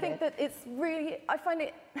authenticated. And I think that it's really, I find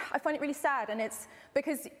it really sad, and it's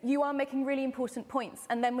because you are making really important points,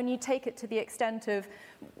 and then when you take it to the extent of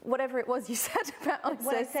whatever it was you said about ISIS,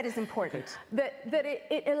 what I said is important. That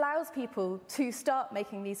it allows people to start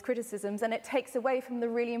making these criticisms, and it takes away from the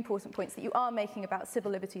really important points that you are making about civil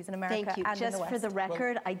liberties in America Thank you. and Just in the West. for the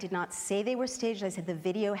record, I did not say they were staged. I said the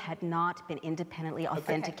video had not been independently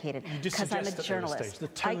authenticated, because I'm a journalist. The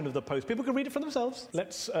tone of the post. People can read it for themselves.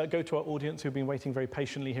 Let's go to our audience who've been waiting very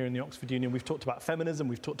patiently here in the Oxford Union. We've talked about feminism,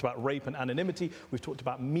 we've talked about rape and anonymity, we've talked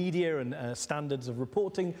about media and standards of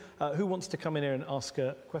reporting. Who wants to come in here and ask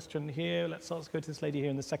a question here? Let's go to this lady here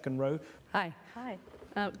in the second row. Hi. Hi.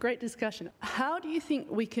 Great discussion. How do you think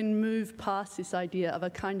we can move past this idea of a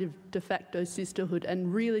kind of de facto sisterhood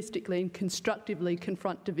and realistically and constructively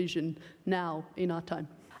confront division now in our time?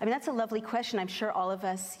 I mean, that's a lovely question. I'm sure all of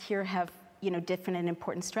us here have different and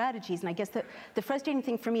important strategies. And I guess the frustrating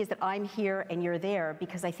thing for me is that I'm here and you're there,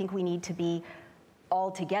 because I think we need to be all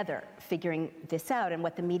together figuring this out. And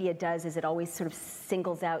what the media does is it always sort of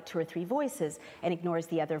singles out 2 or 3 voices and ignores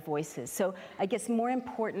the other voices. So I guess more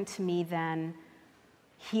important to me than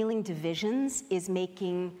healing divisions is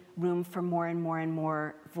making room for more and more and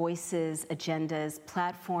more voices, agendas,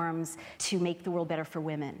 platforms to make the world better for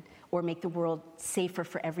women, or make the world safer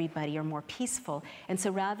for everybody, or more peaceful. And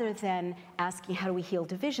so rather than asking how do we heal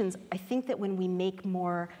divisions, I think that when we make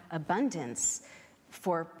more abundance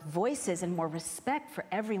for voices and more respect for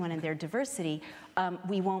everyone and their diversity,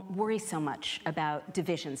 we won't worry so much about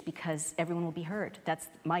divisions, because everyone will be heard. That's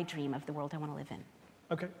my dream of the world I want to live in.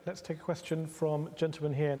 Okay, let's take a question from a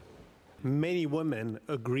gentleman here. Many women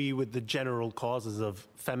agree with the general causes of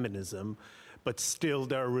feminism, but still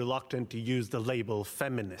they're reluctant to use the label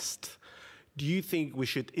feminist. Do you think we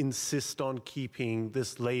should insist on keeping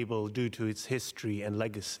this label due to its history and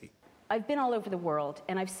legacy? I've been all over the world,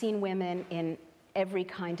 and I've seen women in every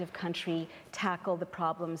kind of country tackle the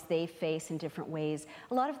problems they face in different ways.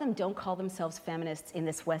 A lot of them don't call themselves feminists in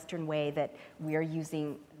this Western way that we're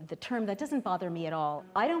using the term. That doesn't bother me at all.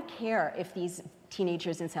 I don't care if these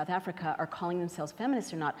teenagers in South Africa are calling themselves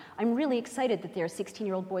feminists or not. I'm really excited that there are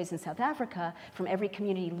 16-year-old boys in South Africa from every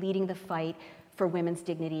community leading the fight for women's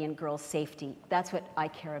dignity and girls' safety. That's what I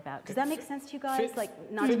care about. Does that make sense to you guys?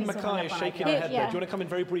 Finn Mackay is shaking her head there. Do you want to come in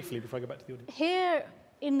very briefly before I go back to the audience? Here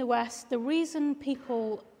in the West, the reason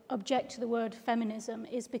people object to the word feminism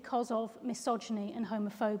is because of misogyny and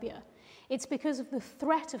homophobia. It's because of the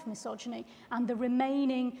threat of misogyny and the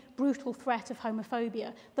remaining brutal threat of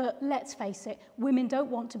homophobia that, let's face it, women don't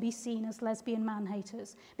want to be seen as lesbian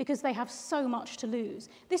man-haters because they have so much to lose.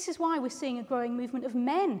 This is why we're seeing a growing movement of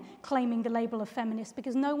men claiming the label of feminist,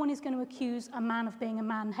 because no one is going to accuse a man of being a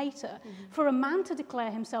man-hater. Mm-hmm. For a man to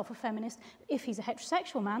declare himself a feminist, if he's a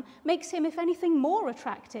heterosexual man, makes him, if anything, more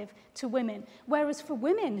attractive to women. Whereas for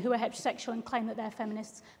women who are heterosexual and claim that they're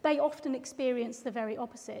feminists, they often experience the very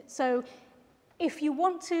opposite. So if you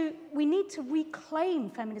want to, we need to reclaim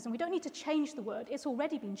feminism. We don't need to change the word. It's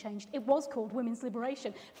already been changed. It was called women's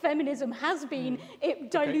liberation. Feminism has been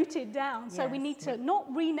diluted down. So we need to not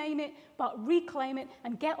rename it, but reclaim it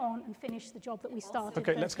and get on and finish the job that we started.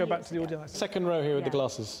 Okay, let's go back to the audience. Second row here with the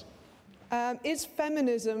glasses. Is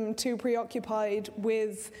feminism too preoccupied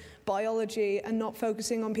with biology and not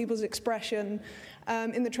focusing on people's expression?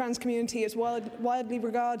 In the trans community, it's widely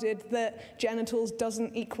regarded that genitals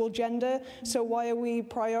doesn't equal gender. So why are we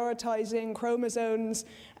prioritizing chromosomes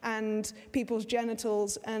and people's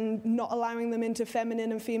genitals and not allowing them into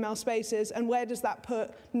feminine and female spaces? And where does that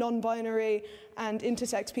put non-binary and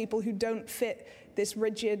intersex people who don't fit this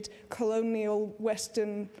rigid colonial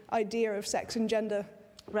Western idea of sex and gender?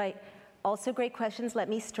 Right. Also great questions. Let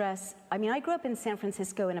me stress, I mean, I grew up in San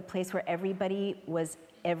Francisco in a place where everybody was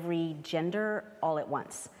every gender all at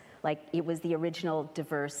once. Like, it was the original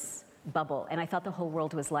diverse bubble, and I thought the whole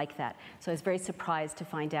world was like that. So I was very surprised to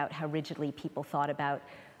find out how rigidly people thought about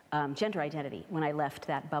gender identity when I left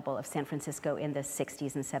that bubble of San Francisco in the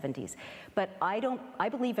 60s and 70s. But I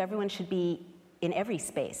believe everyone should be in every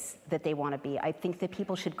space that they want to be. I think that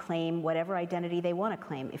people should claim whatever identity they want to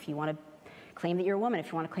claim. If you want to claim that you're a woman, if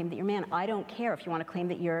you want to claim that you're a man, I don't care. If you want to claim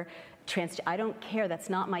that you're trans, I don't care. That's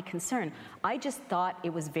not my concern. I just thought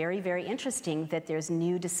it was very, very interesting that there's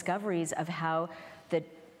new discoveries of how the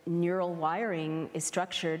neural wiring is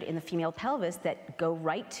structured in the female pelvis that go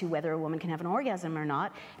right to whether a woman can have an orgasm or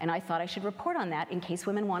not, and I thought I should report on that in case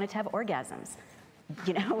women wanted to have orgasms,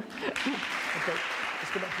 you know? Okay,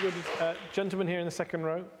 let's go back to the gentleman here in the second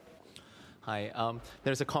row. Hi.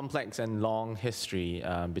 There's a complex and long history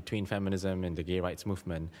between feminism and the gay rights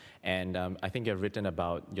movement, and I think you've written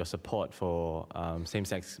about your support for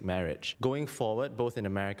same-sex marriage. Going forward, both in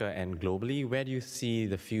America and globally, where do you see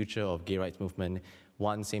the future of gay rights movement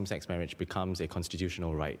once same-sex marriage becomes a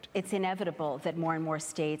constitutional right? It's inevitable that more and more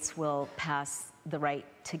states will pass the right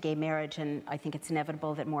to gay marriage, and I think it's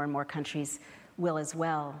inevitable that more and more countries will as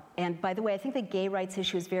well. And by the way, I think the gay rights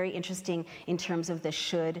issue is very interesting in terms of the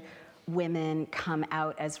should women come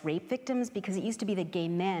out as rape victims, because it used to be that gay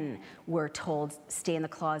men were told, stay in the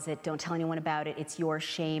closet, don't tell anyone about it, it's your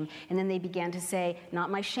shame. And then they began to say, not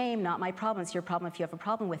my shame, not my problem, it's your problem if you have a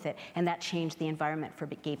problem with it. And that changed the environment for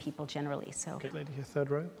gay people generally. So. Okay, lady here, third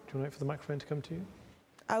row. Do you want to wait for the microphone to come to you?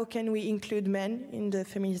 How can we include men in the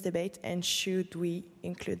feminist debate, and should we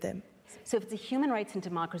include them? So if it's a human rights and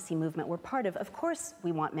democracy movement we're part of course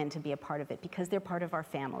we want men to be a part of it, because they're part of our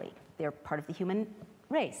family. They're part of the human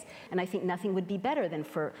race. And I think nothing would be better than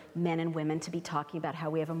for men and women to be talking about how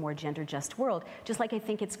we have a more gender-just world. Just like I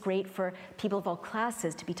think it's great for people of all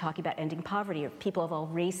classes to be talking about ending poverty, or people of all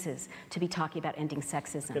races to be talking about ending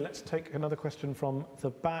sexism. Okay, let's take another question from the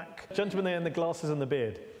back. Gentleman there in the glasses and the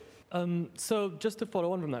beard. So just to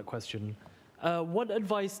follow on from that question, what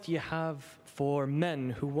advice do you have for men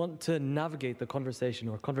who want to navigate the conversation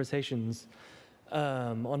or conversations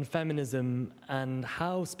on feminism, and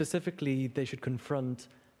how specifically they should confront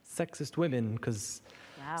sexist women? Because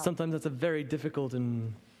sometimes that's a very difficult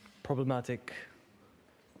and problematic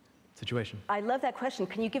situation. I love that question.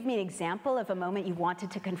 Can you give me an example of a moment you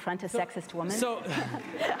wanted to confront a sexist woman?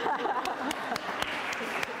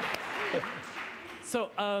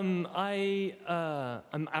 I'm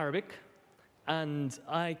Arabic, and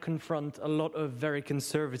I confront a lot of very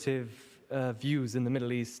conservative views in the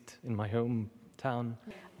Middle East, in my hometown.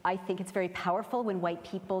 I think it's very powerful when white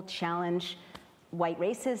people challenge white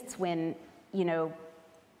racists, when, you know,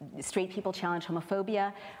 straight people challenge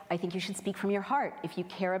homophobia. I think you should speak from your heart. If you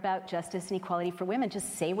care about justice and equality for women,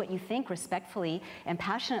 just say what you think respectfully and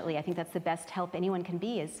passionately. I think that's the best help anyone can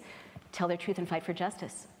be, is tell their truth and fight for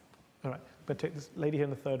justice. All right, but take this lady here in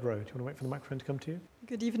the third row. Do you want to wait for the microphone to come to you?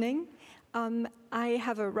 Good evening. I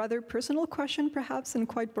have a rather personal question, perhaps, and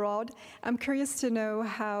quite broad. I'm curious to know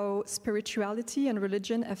how spirituality and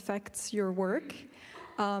religion affects your work,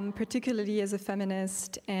 particularly as a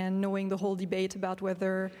feminist, and knowing the whole debate about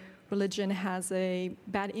whether religion has a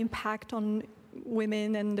bad impact on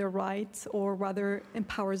women and their rights, or rather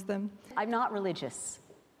empowers them. I'm not religious.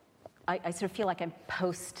 I sort of feel like I'm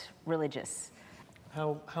post-religious.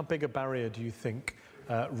 How big a barrier do you think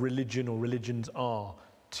religion or religions are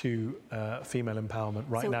to female empowerment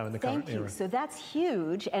now in the current era? So that's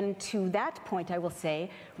huge, and to that point I will say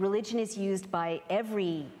religion is used by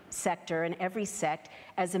every sector and every sect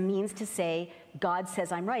as a means to say, God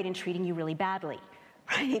says I'm right in treating you really badly,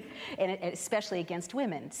 right? And especially against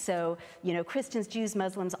women. So, you know, Christians, Jews,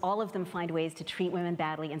 Muslims, all of them find ways to treat women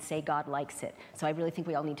badly and say God likes it. So I really think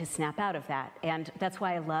we all need to snap out of that. And that's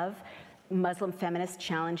why I love Muslim feminists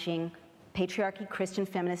challenging patriarchy, Christian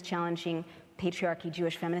feminists challenging patriarchy,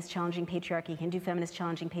 Jewish feminists challenging patriarchy, Hindu feminists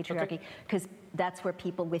challenging patriarchy, because that's where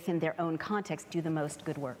people within their own context do the most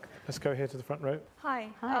good work. Let's go here to the front row. Hi.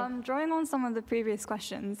 Drawing on some of the previous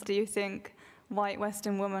questions, do you think white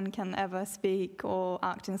Western women can ever speak or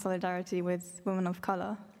act in solidarity with women of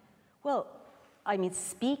color? Well, I mean,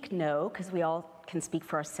 speak, no, because we all can speak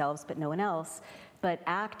for ourselves, but no one else. But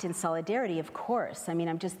act in solidarity, of course. I mean,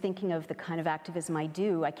 I'm just thinking of the kind of activism I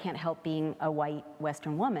do. I can't help being a white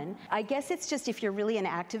Western woman. I guess it's just, if you're really an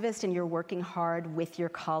activist and you're working hard with your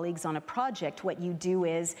colleagues on a project, what you do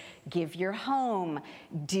is give your home,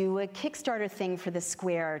 do a Kickstarter thing for the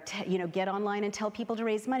Square, get online and tell people to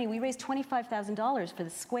raise money. We raised $25,000 for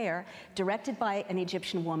the Square, directed by an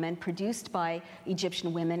Egyptian woman, produced by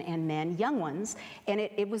Egyptian women and men, young ones, and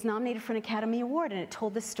it was nominated for an Academy Award, and it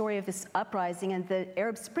told the story of this uprising and the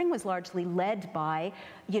Arab Spring was largely led by,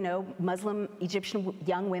 you know, Muslim Egyptian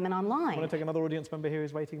young women online. I want to take another audience member here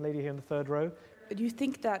who's waiting, lady here in the third row. Do you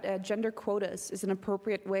think that gender quotas is an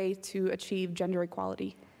appropriate way to achieve gender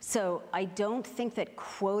equality? So I don't think that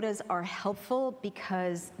quotas are helpful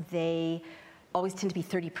because they always tend to be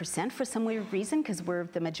 30% for some weird reason, because we're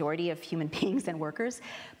the majority of human beings and workers,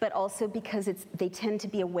 but also because they tend to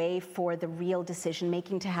be a way for the real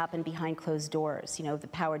decision-making to happen behind closed doors. You know, the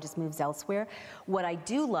power just moves elsewhere. What I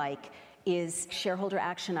do like is shareholder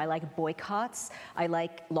action. I like boycotts. I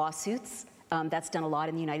like lawsuits. That's done a lot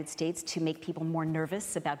in the United States to make people more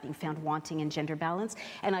nervous about being found wanting in gender balance.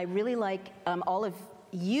 And I really like all of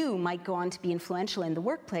you might go on to be influential in the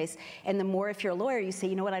workplace, and the more, if you're a lawyer, you say,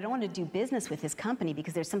 you know what, I don't want to do business with this company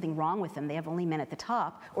because there's something wrong with them. They have only men at the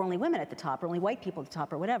top, or only women at the top, or only white people at the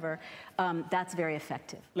top, or whatever. That's very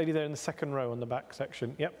effective. Lady there in the second row on the back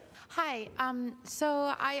section. Yep. Hi.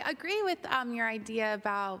 So I agree with your idea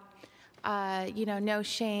about you know, no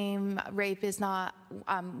shame, rape is not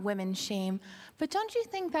women's shame. But don't you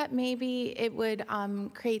think that maybe it would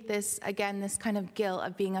create this, again, this kind of guilt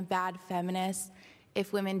of being a bad feminist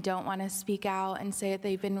if women don't want to speak out and say that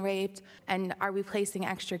they've been raped? And are we placing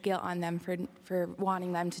extra guilt on them for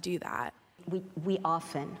wanting them to do that? We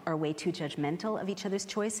often are way too judgmental of each other's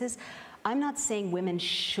choices. I'm not saying women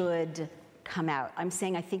should come out. I'm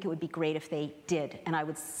saying I think it would be great if they did, and I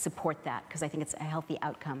would support that because I think it's a healthy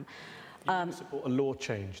outcome. You support a law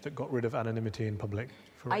change that got rid of anonymity in public?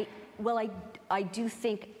 I do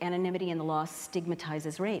think anonymity in the law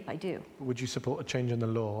stigmatizes rape. I do. Would you support a change in the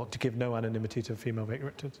law to give no anonymity to female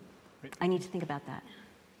victims? I need to think about that.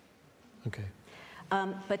 Okay.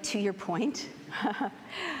 But to your point,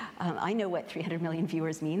 I know what 300 million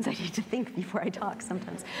viewers means. I need to think before I talk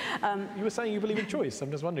sometimes. You were saying you believe in choice.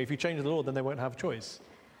 I'm just wondering, if you change the law, then they won't have choice.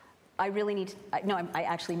 I really need to, no, I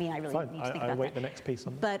actually mean I really need to think about that. I'll wait the next piece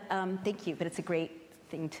on that. But thank you, but it's a great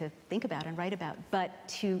thing to think about and write about. But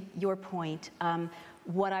to your point,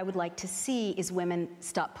 what I would like to see is women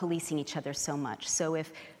stop policing each other so much. So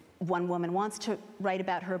if one woman wants to write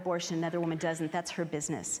about her abortion, another woman doesn't, that's her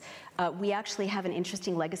business. We actually have an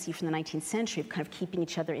interesting legacy from the 19th century of kind of keeping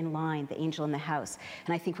each other in line, the angel in the house.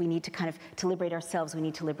 And I think we need to kind of, to liberate ourselves, we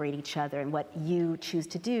need to liberate each other. And what you choose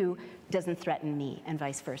to do doesn't threaten me, and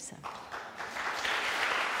vice versa.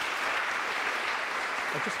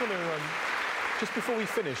 I just want to, just before we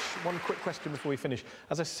finish, one quick question before we finish.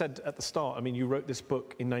 As I said at the start, I mean, you wrote this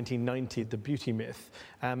book in 1990, The Beauty Myth.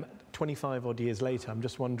 25 odd years later, I'm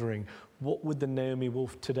just wondering, what would the Naomi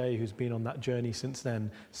Wolf today, who's been on that journey since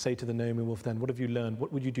then, say to the Naomi Wolf then? What have you learned?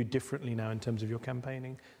 What would you do differently now in terms of your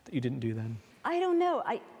campaigning that you didn't do then? I don't know.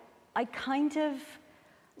 I kind of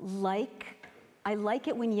like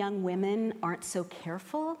it when young women aren't so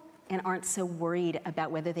careful and aren't so worried about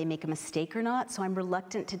whether they make a mistake or not. So I'm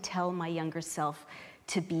reluctant to tell my younger self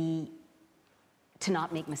to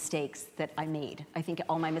not make mistakes that I made. I think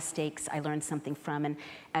all my mistakes I learned something from, and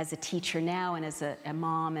as a teacher now and as a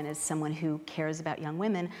mom and as someone who cares about young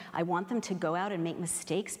women, I want them to go out and make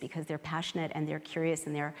mistakes because they're passionate and they're curious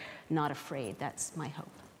and they're not afraid. That's my hope.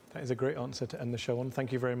 That is a great answer to end the show on.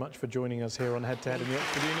 Thank you very much for joining us here on Head to Head in the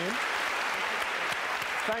Oxford Union.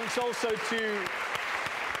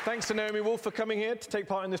 Thanks to Naomi Wolf for coming here to take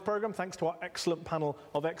part in this programme. Thanks to our excellent panel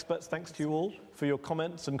of experts. Thanks to you all for your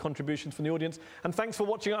comments and contributions from the audience. And thanks for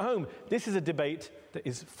watching at home. This is a debate that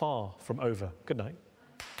is far from over. Good night.